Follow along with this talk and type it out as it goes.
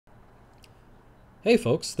Hey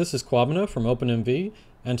folks, this is Kwabena from OpenMV,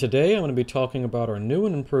 and today I'm going to be talking about our new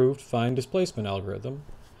and improved find displacement algorithm.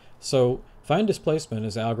 So, find displacement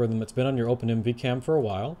is an algorithm that's been on your OpenMV Cam for a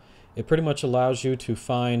while. It pretty much allows you to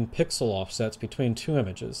find pixel offsets between two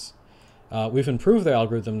images. We've improved the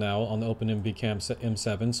algorithm now on the OpenMV Cam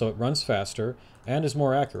M7, so it runs faster and is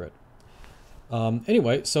more accurate.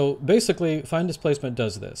 Anyway, so basically, find displacement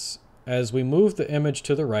does this. As we move the image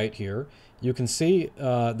to the right here, you can see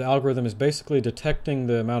the algorithm is basically detecting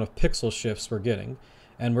the amount of pixel shifts we're getting,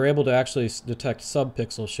 and we're able to actually detect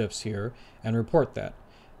sub-pixel shifts here and report that.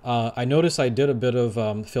 I notice I did a bit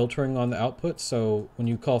of filtering on the output, so when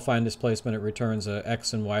you call find displacement, it returns a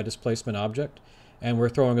x and y displacement object, and we're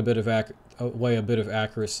throwing away a bit of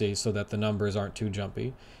accuracy so that the numbers aren't too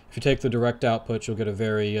jumpy. If you take the direct output, you'll get a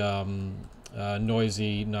very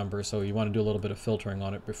noisy number, so you want to do a little bit of filtering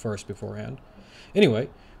on it beforehand. Anyway,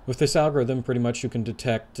 with this algorithm, pretty much you can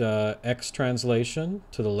detect X translation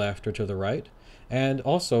to the left or to the right, and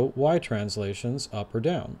also Y translations up or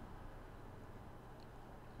down.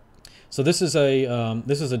 So this is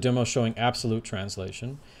a demo showing absolute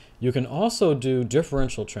translation. You can also do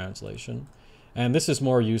differential translation, and this is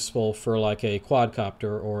more useful for like a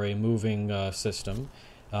quadcopter or a moving system.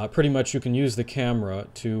 Pretty much you can use the camera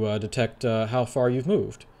to detect how far you've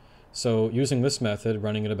moved. So using this method,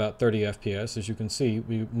 running at about 30 FPS, as you can see,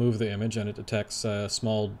 we move the image and it detects a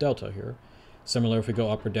small delta here. Similar, if we go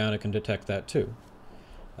up or down, it can detect that too.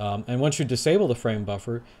 And once you disable the frame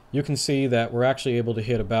buffer, you can see that we're actually able to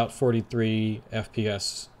hit about 43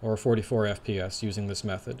 FPS or 44 FPS using this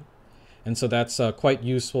method. And so that's quite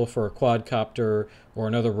useful for a quadcopter or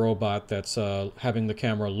another robot that's having the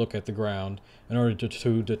camera look at the ground in order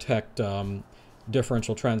to detect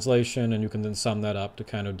differential translation, and you can then sum that up to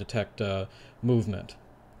kind of detect movement.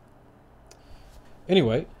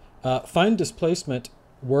 Anyway, find displacement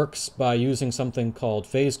works by using something called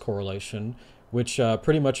phase correlation, which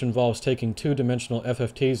pretty much involves taking two-dimensional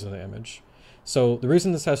FFTs of the image. So the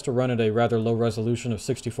reason this has to run at a rather low resolution of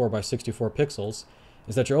 64 by 64 pixels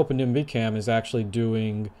is that your OpenMV Cam is actually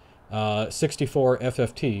doing 64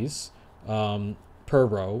 FFTs per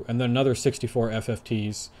row, and then another 64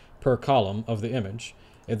 FFTs per column of the image.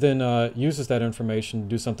 It then uses that information to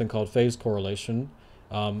do something called phase correlation.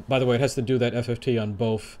 By the way, it has to do that FFT on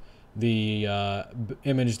both the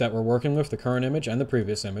image that we're working with, the current image, and the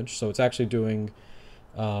previous image. So it's actually doing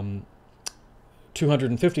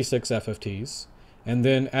 256 FFTs. And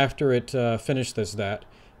then after it finishes that,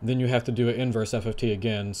 then you have to do an inverse FFT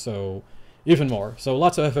again, so even more. So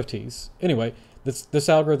lots of FFTs. Anyway, this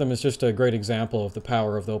algorithm is just a great example of the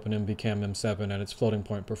power of the OpenMV Cam M7 and its floating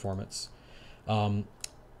point performance.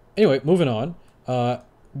 Anyway, moving on.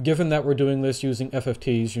 Given that we're doing this using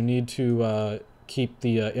FFTs, you need to keep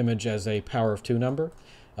the image as a power of 2 number.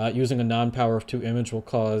 Using a non-power of 2 image will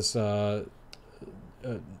cause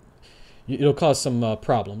it'll cause some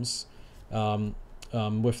problems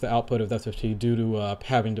with the output of the FFT due to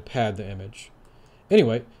having to pad the image.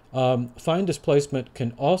 Anyway, find displacement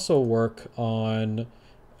can also work on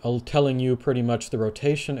telling you pretty much the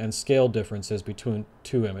rotation and scale differences between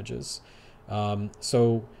two images.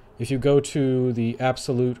 So if you go to the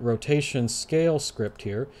absolute rotation scale script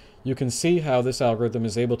here, you can see how this algorithm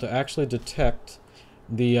is able to actually detect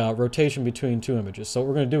the rotation between two images. So what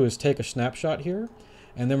we're going to do is take a snapshot here,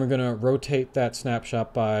 and then we're going to rotate that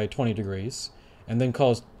snapshot by 20 degrees, and then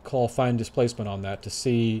call find displacement on that to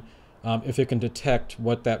see if it can detect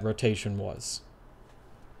what that rotation was.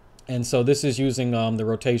 And so this is using the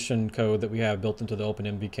rotation code that we have built into the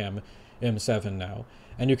OpenMV Cam M7 now.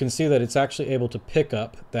 And you can see that it's actually able to pick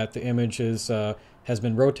up that the image has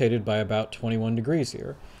been rotated by about 21 degrees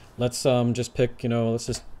here. Let's just pick, let's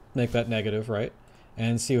just make that negative, right?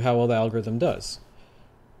 And see how well the algorithm does.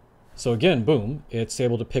 So again, boom, it's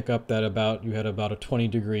able to pick up that you had about a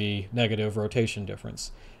 20-degree negative rotation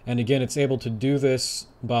difference. And again, it's able to do this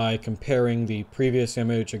by comparing the previous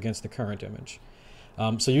image against the current image.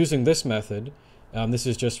 So using this method, this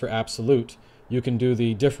is just for absolute, you can do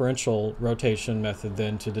the differential rotation method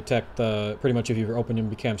then to detect pretty much if you've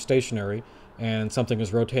OpenMV Cam stationary and something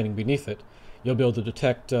is rotating beneath it, you'll be able to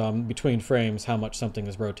detect between frames how much something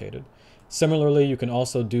is rotated. Similarly, you can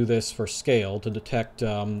also do this for scale to detect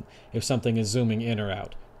if something is zooming in or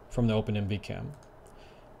out from the OpenMV Cam.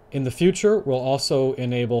 In the future, we'll also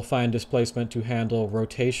enable find displacement to handle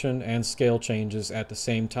rotation and scale changes at the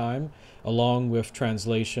same time, along with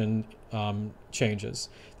translation changes.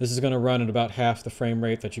 This is going to run at about half the frame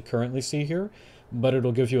rate that you currently see here, but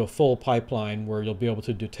it'll give you a full pipeline where you'll be able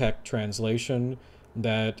to detect translation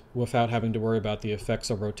without having to worry about the effects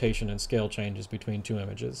of rotation and scale changes between two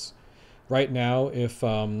images. right now, if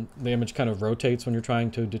the image kind of rotates when you're trying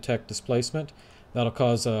to detect displacement, that'll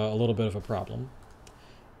cause a little bit of a problem.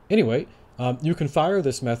 Anyway, you can fire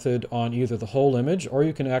this method on either the whole image, or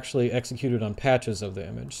you can actually execute it on patches of the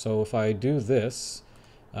image. So if I do this,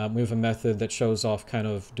 we have a method that shows off kind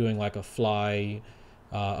of doing like a fly's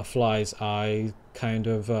eye kind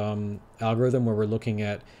of algorithm where we're looking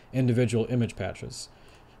at individual image patches.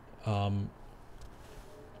 So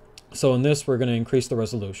in this, we're going to increase the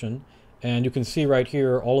resolution. And you can see right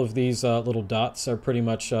here, all of these little dots are pretty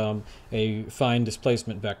much a fine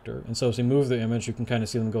displacement vector. And so as we move the image, you can kind of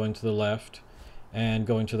see them going to the left and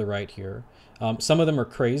going to the right here. Some of them are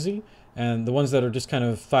crazy, and the ones that are just kind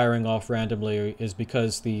of firing off randomly is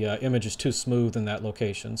because the image is too smooth in that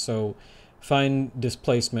location. So fine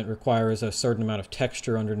displacement requires a certain amount of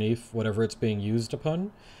texture underneath whatever it's being used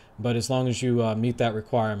upon. But as long as you meet that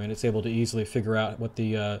requirement, it's able to easily figure out what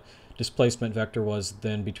the displacement vector was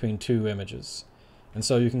then between two images. And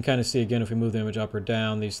so you can kind of see again, if we move the image up or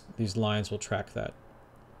down, these lines will track that.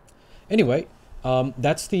 Anyway,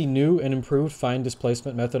 that's the new and improved fine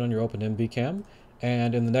displacement method on your OpenMV Cam.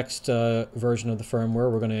 And in the next version of the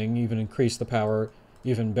firmware, we're going to even increase the power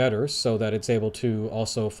even better so that it's able to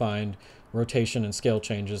also find rotation and scale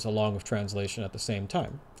changes along with translation at the same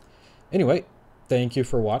time. Anyway, thank you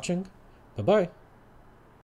for watching. Bye-bye.